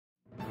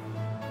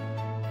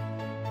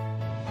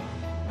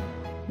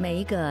每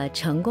一个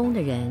成功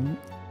的人，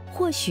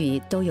或许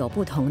都有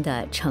不同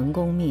的成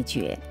功秘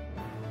诀，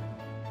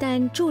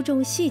但注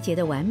重细节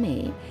的完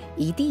美，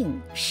一定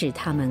是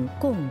他们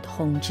共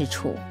通之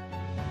处。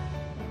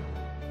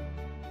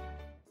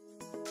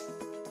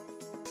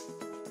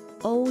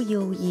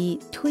OUE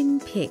Twin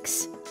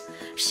Peaks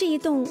是一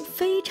栋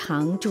非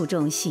常注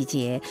重细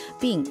节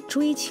并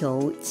追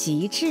求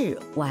极致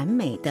完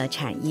美的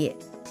产业。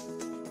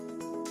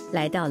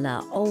来到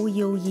了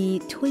OUE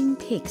Twin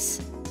Peaks，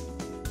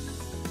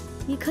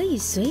 你可以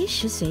随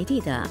时随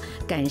地地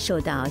感受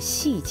到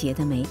细节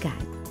的美感，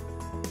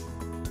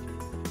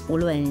无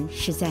论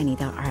是在你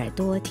的耳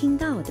朵听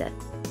到的、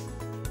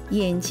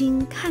眼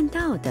睛看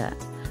到的、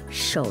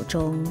手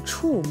中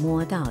触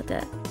摸到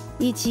的，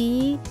以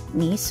及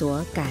你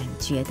所感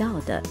觉到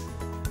的，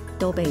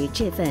都被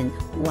这份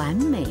完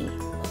美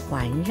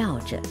环绕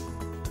着。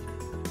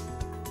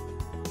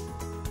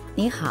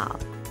你好，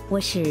我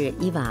是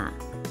伊娃，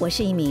我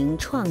是一名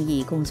创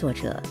意工作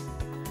者。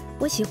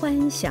我喜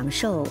欢享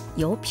受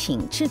有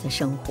品质的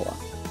生活，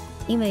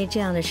因为这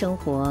样的生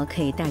活可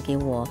以带给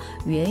我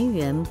源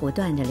源不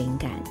断的灵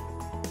感。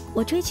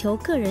我追求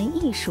个人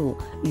艺术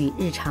与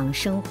日常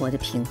生活的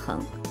平衡，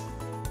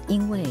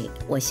因为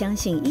我相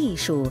信艺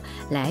术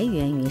来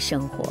源于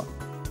生活。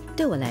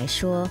对我来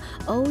说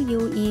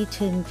 ，OUE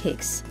Twin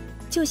Peaks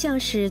就像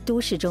是都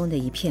市中的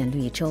一片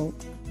绿洲，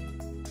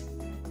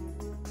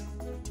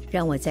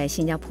让我在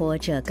新加坡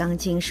这钢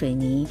筋水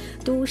泥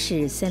都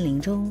市森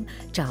林中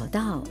找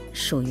到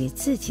属于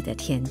自己的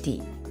天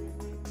地。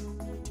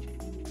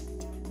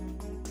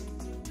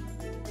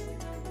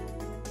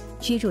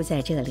居住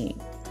在这里，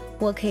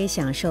我可以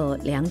享受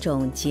两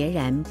种截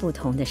然不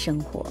同的生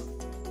活。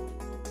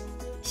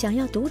想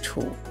要独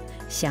处，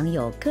享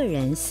有个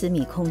人私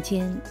密空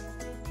间，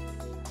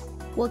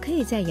我可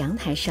以在阳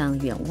台上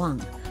远望，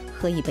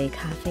喝一杯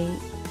咖啡，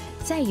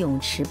在泳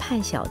池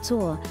畔小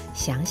坐，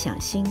想想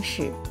心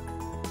事。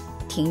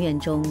庭院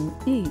中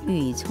郁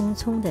郁葱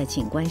葱的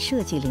景观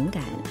设计灵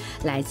感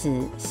来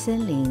自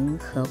森林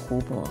和湖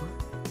泊，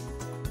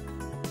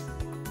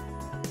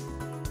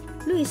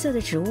绿色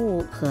的植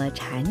物和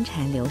潺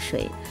潺流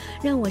水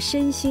让我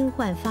身心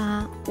焕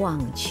发，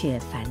忘却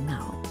烦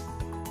恼。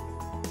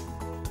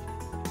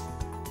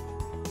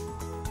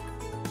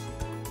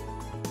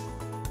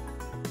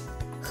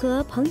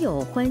和朋友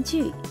欢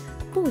聚，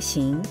步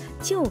行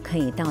就可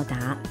以到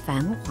达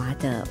繁华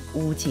的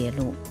乌节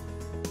路。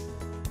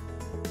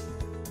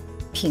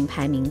品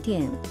牌名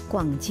店，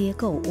逛街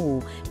购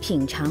物，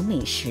品尝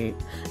美食，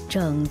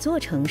整座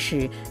城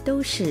市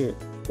都是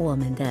我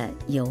们的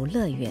游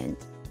乐园。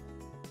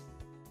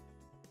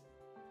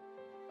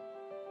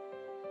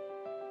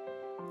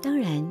当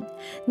然，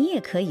你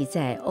也可以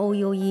在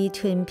OUE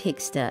Twin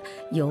Peaks 的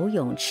游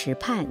泳池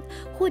畔，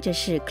或者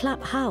是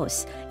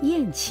Clubhouse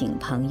宴请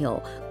朋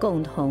友，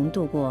共同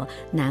度过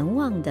难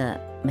忘的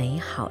美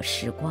好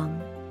时光。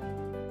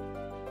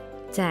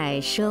在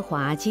奢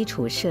华基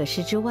础设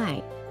施之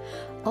外，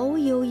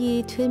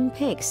 OUE Twin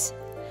Peaks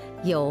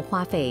有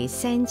花费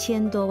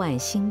3000多万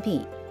新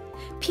币，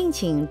聘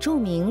请著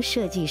名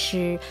设计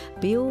师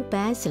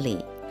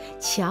𝗙𝗢𝗡𝗪𝗧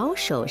巧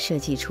手设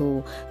计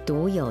出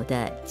独有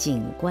的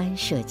景观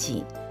设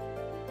计，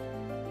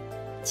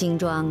精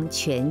装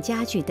全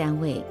家具单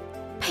位，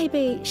配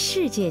备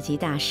世界级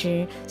大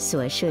师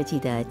所设计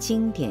的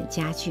经典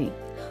家具，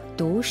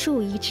独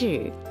树一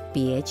帜、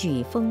别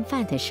具风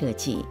范的设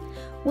计，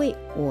为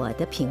我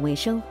的品味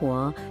生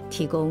活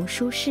提供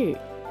舒适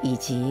以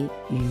及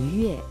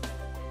愉悦。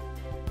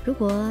如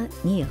果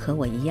你也和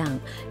我一样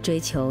追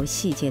求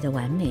细节的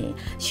完美，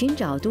寻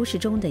找都市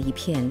中的一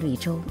片绿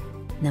洲，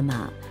那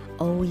么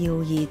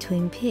OUE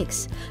Twin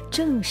Peaks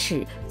正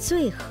是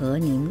最合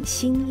您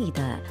心意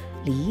的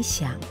理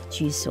想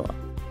居所。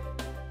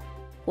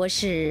我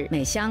是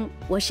美香，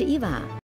我是伊娃。